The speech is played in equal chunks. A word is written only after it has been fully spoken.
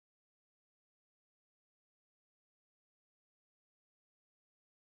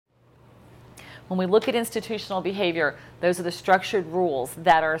When we look at institutional behavior, those are the structured rules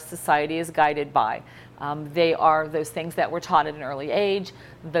that our society is guided by. They are those things that we're taught at an early age.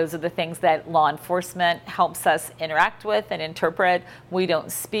 Those are the things that law enforcement helps us interact with and interpret. We don't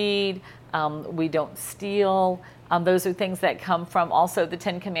speed, we don't steal. Those are things that come from also the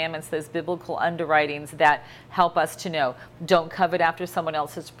Ten Commandments, those biblical underwritings that help us to know. Don't covet after someone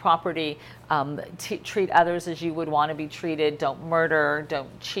else's property. Treat others as you would want to be treated. Don't murder.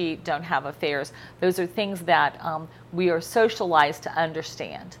 Don't cheat. Don't have affairs. Those are things that we are socialized to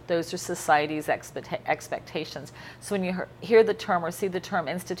understand. Those are society's expectations. So when you hear the term or see the term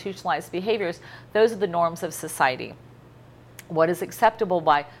institutionalized behaviors, those are the norms of society. What is acceptable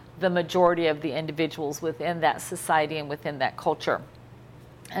by the majority of the individuals within that society and within that culture.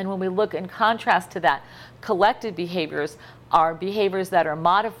 And when we look in contrast to that, collective behaviors are behaviors that are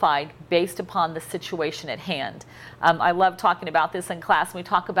modified based upon the situation at hand. I love talking about this in class. We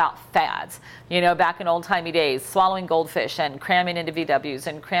talk about fads. You know, back in old-timey days, swallowing goldfish and cramming into VWs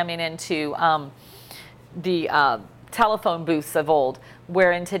and cramming into the telephone booths of old,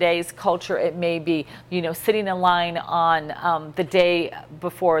 where in today's culture it may be, you know, sitting in line on the day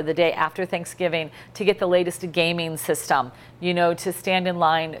before, the day after Thanksgiving to get the latest gaming system, you know, to stand in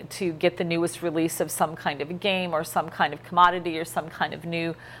line to get the newest release of some kind of a game or some kind of commodity or some kind of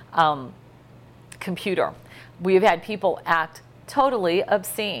new computer. We've had people act totally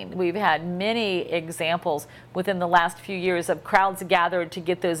obscene. We've had many examples within the last few years of crowds gathered to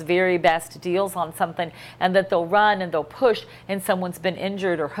get those very best deals on something, and that they'll run and they'll push and someone's been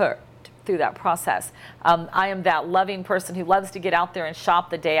injured or hurt through that process. I am that loving person who loves to get out there and shop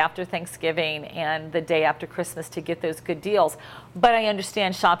the day after Thanksgiving and the day after Christmas to get those good deals. But I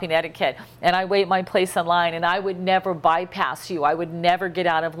understand shopping etiquette, and I wait my place in line, and I would never bypass you. I would never get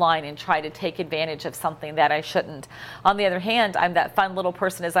out of line and try to take advantage of something that I shouldn't. On the other hand, I'm that fun little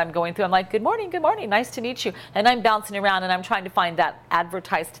person as I'm going through. I'm like, good morning, nice to meet you. And I'm bouncing around and I'm trying to find that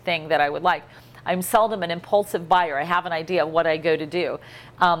advertised thing that I would like. I'm seldom an impulsive buyer. I have an idea of what I go to do.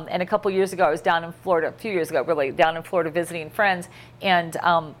 And a couple years ago, I was down in Florida, a few years ago really, down in Florida visiting friends, and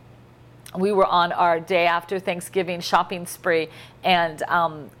we were on our day after Thanksgiving shopping spree, and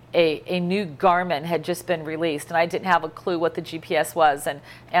a new Garmin had just been released, and I didn't have a clue what the GPS was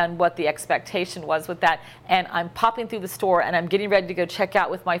and what the expectation was with that. And I'm popping through the store, and I'm getting ready to go check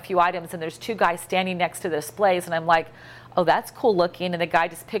out with my few items, and there's two guys standing next to the displays, and I'm like, oh, that's cool looking. And the guy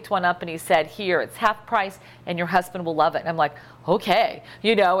just picked one up and he said, here, it's half price and your husband will love it. And I'm like, okay,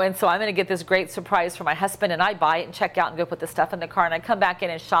 you know, and so I'm going to get this great surprise for my husband, and I buy it and check out and go put the stuff in the car, and I come back in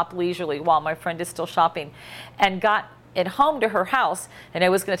and shop leisurely while my friend is still shopping, and got it home to her house, and I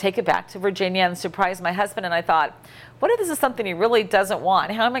was going to take it back to Virginia and surprise my husband. And I thought, what if this is something he really doesn't want?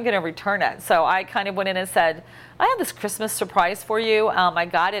 How am I going to return it? So I kind of went in and said, I have this Christmas surprise for you. I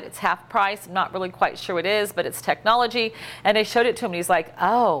got it. It's half price. I'm not really quite sure what it is, but it's technology. And I showed it to him, and he's like,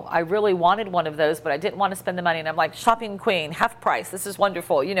 oh, I really wanted one of those, but I didn't want to spend the money. And I'm like, shopping queen, half price. This is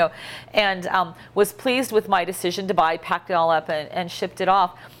wonderful, you know, and was pleased with my decision to buy, packed it all up and shipped it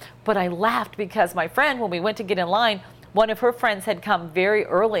off. But I laughed because my friend, when we went to get in line, one of her friends had come very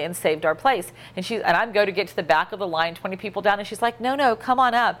early and saved our place. And I'm going to get to the back of the line, 20 people down, and she's like, no, come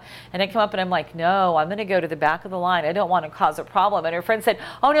on up. And I come up and I'm like, no, I'm going to go to the back of the line. I don't want to cause a problem. And her friend said,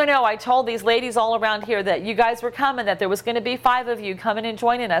 oh, no, I told these ladies all around here that you guys were coming, that there was going to be 5 of you coming and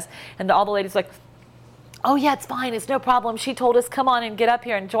joining us. And all the ladies were like, oh yeah, it's fine, it's no problem. She told us, come on and get up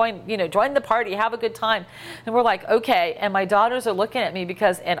here and join the party, have a good time. And we're like, okay. And my daughters are looking at me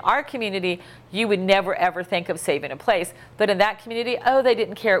because in our community, you would never ever think of saving a place. But in that community, oh, they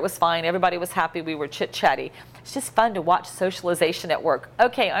didn't care, it was fine. Everybody was happy, we were chit-chatty. It's just fun to watch socialization at work.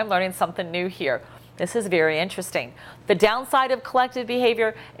 Okay, I'm learning something new here. This is very interesting. The downside of collective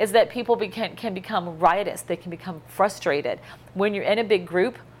behavior is that people can become riotous. They can become frustrated. When you're in a big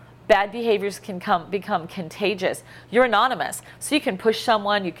group, bad behaviors can become contagious. You're anonymous, so you can push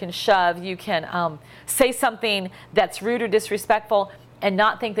someone, you can shove, you can say something that's rude or disrespectful and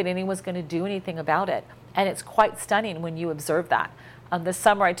not think that anyone's going to do anything about it. And it's quite stunning when you observe that. This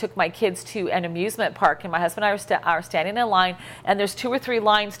summer, I took my kids to an amusement park, and my husband and I are standing in line, and there's 2 or 3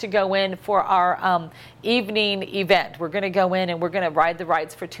 lines to go in for our evening event. We're going to go in and we're going to ride the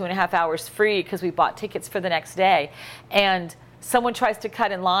rides for 2.5 hours free because we bought tickets for the next day. And someone tries to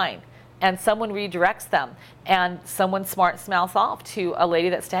cut in line, and someone redirects them, and someone smart mouths off to a lady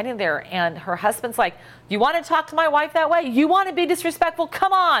that's standing there, and her husband's like, "You want to talk to my wife that way? You want to be disrespectful?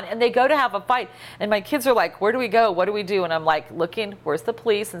 Come on!" And they go to have a fight, and my kids are like, "Where do we go? What do we do?" And I'm like, looking, where's the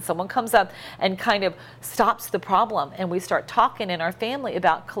police? And someone comes up and kind of stops the problem, and we start talking in our family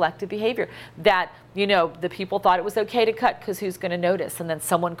about collective behavior, that, you know, the people thought it was okay to cut because who's going to notice? And then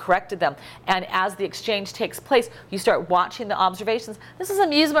someone corrected them. And as the exchange takes place, you start watching the observations. This is an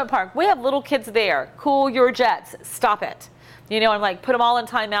amusement park. We have little kids there. Cool your jets. Stop it. You know, I'm like, put them all in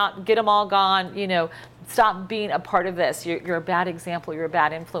timeout, get them all gone, you know, stop being a part of this. You're a bad example. You're a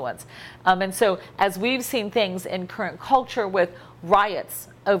bad influence. And so as we've seen things in current culture with riots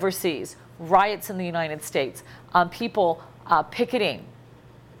overseas, riots in the United States, people picketing,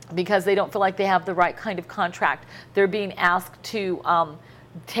 because they don't feel like they have the right kind of contract. They're being asked to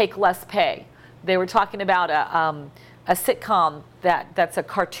take less pay. They were talking about a sitcom that's a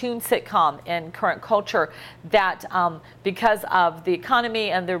cartoon sitcom in current culture that because of the economy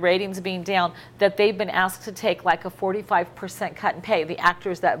and their ratings being down, that they've been asked to take like a 45% cut in pay, the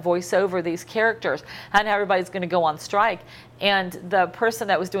actors that voice over these characters, and everybody's going to go on strike. And the person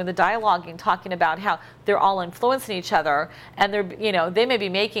that was doing the dialoguing talking about how they're all influencing each other, and they're, you know, they may be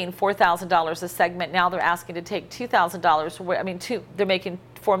making $4,000 a segment, now they're asking to take $2,000. I mean, they're making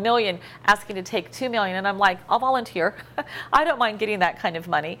 $4 million, asking to take $2 million, and I'm like, I'll volunteer. I don't mind getting that kind of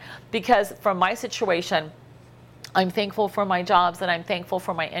money, because from my situation, I'm thankful for my jobs, and I'm thankful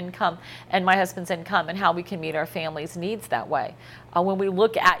for my income and my husband's income, and how we can meet our family's needs that way. When we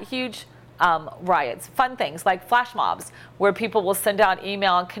look at huge riots, fun things like flash mobs, where people will send out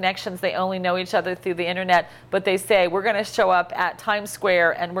email and connections. They only know each other through the internet, but they say, we're going to show up at Times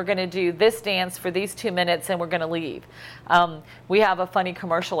Square and we're going to do this dance for these 2 minutes and we're going to leave. We have a funny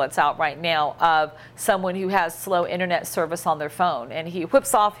commercial that's out right now of someone who has slow internet service on their phone, and he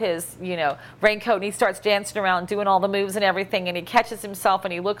whips off his, you know, raincoat and he starts dancing around doing all the moves and everything, and he catches himself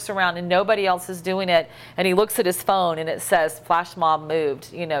and he looks around and nobody else is doing it, and he looks at his phone and it says flash mob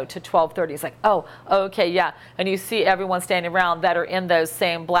moved, you know, to 12:30. He's like, oh, okay, yeah. And you see everyone standing around that are in those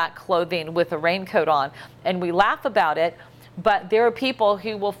same black clothing with a raincoat on, and we laugh about it. But there are people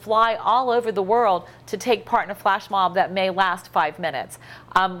who will fly all over the world to take part in a flash mob that may last 5 minutes.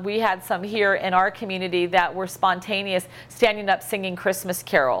 We had some here in our community that were spontaneous, standing up singing Christmas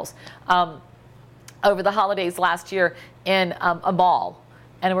carols over the holidays last year in a mall.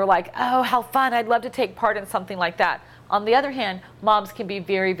 And we're like, oh, how fun. I'd love to take part in something like that. On the other hand, mobs can be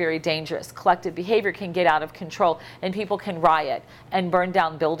very, very dangerous. Collective behavior can get out of control, and people can riot and burn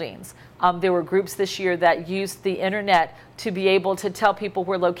down buildings. There were groups this year that used the internet to be able to tell people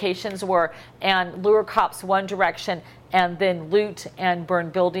where locations were and lure cops one direction, and then loot and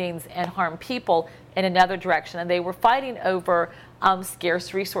burn buildings and harm people in another direction. And they were fighting over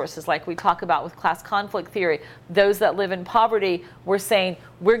scarce resources, like we talk about with class conflict theory. Those that live in poverty were saying,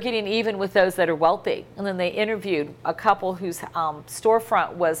 we're getting even with those that are wealthy. And then they interviewed a couple whose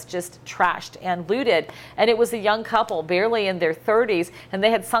storefront was just trashed and looted. And it was a young couple, barely in their 30s, and they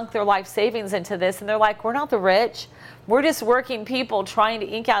had sunk their life savings into this. And they're like, we're not the rich. We're just working people trying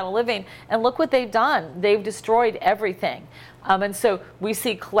to eke out a living. And look what they've done. They've destroyed everything. And so we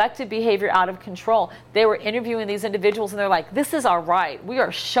see collective behavior out of control. They were interviewing these individuals and they're like, this is our right. We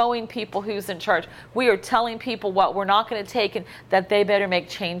are showing people who's in charge. We are telling people what we're not going to take and that they better make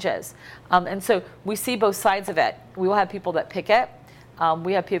changes. And so we see both sides of it. We will have people that picket.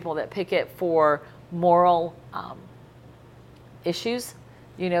 We have people that picket for moral issues,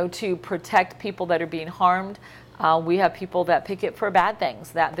 you know, to protect people that are being harmed. We have people that picket for bad things,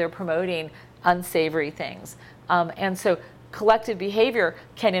 that they're promoting unsavory things. And so collective behavior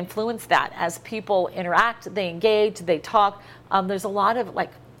can influence that. As people interact, they engage, they talk. There's a lot of,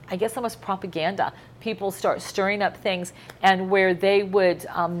 like, I guess almost propaganda. People start stirring up things, and where they would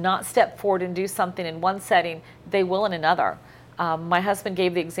not step forward and do something in one setting, they will in another. My husband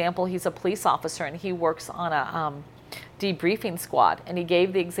gave the example, he's a police officer and he works on a debriefing squad, and he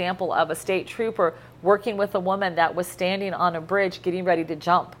gave the example of a state trooper working with a woman that was standing on a bridge getting ready to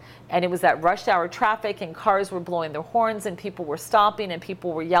jump. And it was that rush hour traffic, and cars were blowing their horns and people were stopping and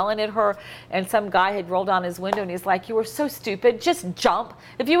people were yelling at her. And some guy had rolled down his window and he's like, you were so stupid, just jump.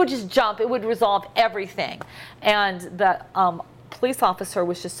 If you would just jump, it would resolve everything. And the police officer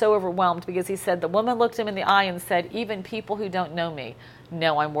was just so overwhelmed, because he said the woman looked him in the eye and said, even people who don't know me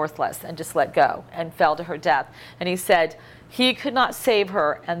know I'm worthless, and just let go, and fell to her death. And he said he could not save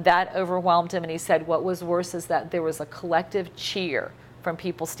her, and that overwhelmed him. And he said what was worse is that there was a collective cheer from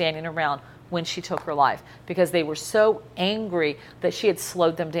people standing around when she took her life, because they were so angry that she had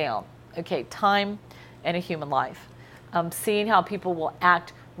slowed them down. Okay, time and a human life. Seeing how people will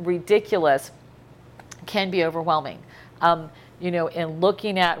act ridiculous can be overwhelming. In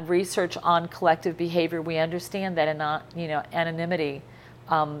looking at research on collective behavior, we understand that anonymity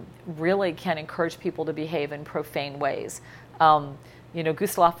really can encourage people to behave in profane ways.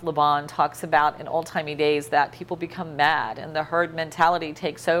 Gustave Le Bon talks about in old-timey days that people become mad and the herd mentality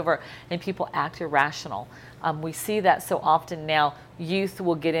takes over and people act irrational. We see that so often now. Youth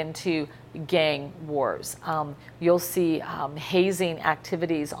will get into gang wars. You'll see hazing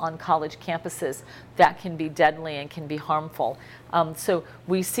activities on college campuses that can be deadly and can be harmful. So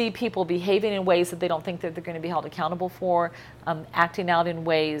we see people behaving in ways that they don't think that they're going to be held accountable for, acting out in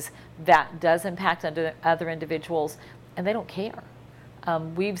ways that does impact other individuals, and they don't care.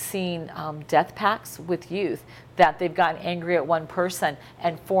 We've seen death pacts with youth that they've gotten angry at one person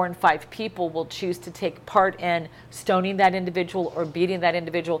and 4 and 5 people will choose to take part in stoning that individual or beating that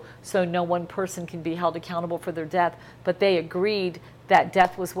individual so no one person can be held accountable for their death, but they agreed that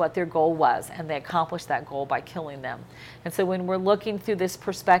death was what their goal was and they accomplished that goal by killing them. And so when we're looking through this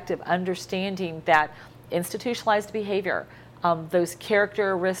perspective, understanding that institutionalized behavior, those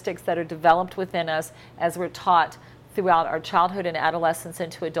characteristics that are developed within us as we're taught throughout our childhood and adolescence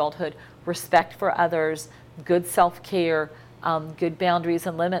into adulthood, respect for others, good self-care, good boundaries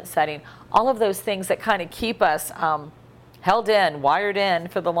and limit setting, all of those things that kind of keep us held in, wired in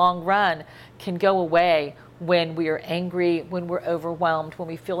for the long run can go away when we are angry, when we're overwhelmed, when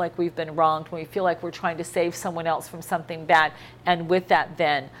we feel like we've been wronged, when we feel like we're trying to save someone else from something bad. And with that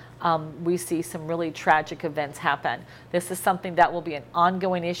then, we see some really tragic events happen. This is something that will be an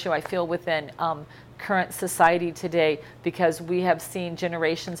ongoing issue, I feel, within current society today, because we have seen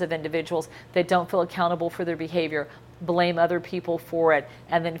generations of individuals that don't feel accountable for their behavior, blame other people for it,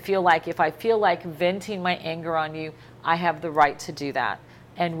 and then feel like if I feel like venting my anger on you, I have the right to do that.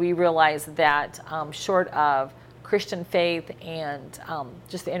 And we realize that short of Christian faith and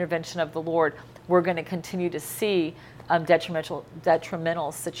just the intervention of the Lord, we're going to continue to see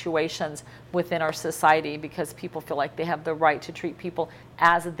detrimental situations within our society because people feel like they have the right to treat people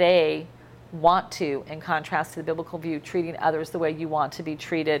as they want to, in contrast to the biblical view, treating others the way you want to be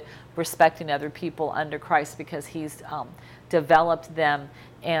treated, respecting other people under Christ because he's developed them,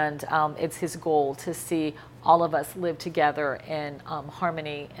 and it's his goal to see all of us live together in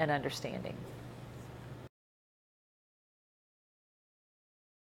harmony and understanding.